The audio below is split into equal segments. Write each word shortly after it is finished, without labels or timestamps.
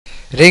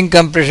Ring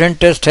compression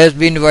test has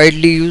been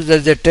widely used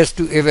as a test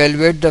to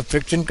evaluate the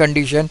friction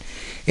condition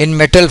in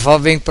metal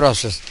forming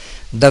process.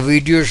 The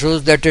video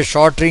shows that a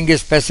short ring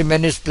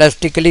specimen is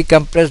plastically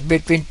compressed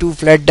between two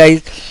flat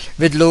dies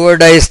with lower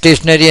die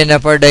stationary and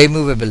upper die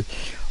movable.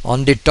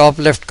 On the top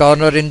left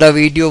corner in the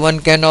video, one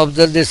can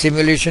observe the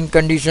simulation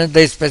conditions.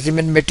 The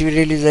specimen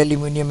material is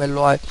aluminum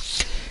alloy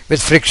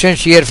with friction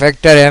shear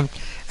factor M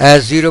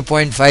as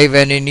 0.5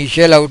 and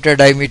initial outer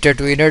diameter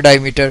to inner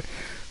diameter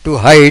to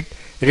height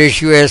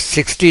ratio as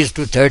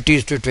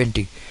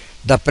 60:30:20.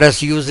 The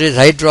press used is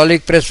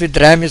hydraulic press with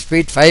ram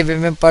speed 5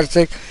 mm per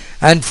sec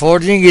and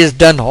forging is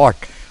done hot.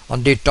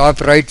 On the top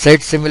right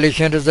side,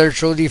 simulation results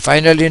show the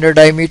final inner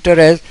diameter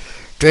as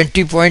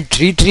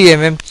 20.33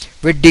 mm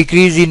with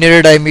decrease in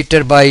inner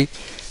diameter by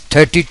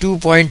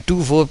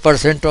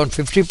 32.24% on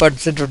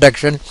 50%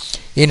 reduction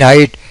in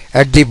height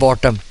at the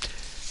bottom.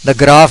 The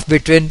graph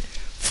between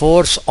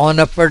force on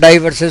upper die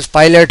versus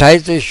pilot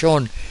height is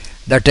shown.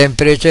 The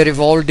temperature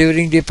evolved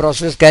during the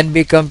process can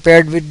be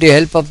compared with the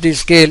help of the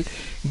scale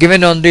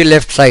given on the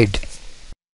left side.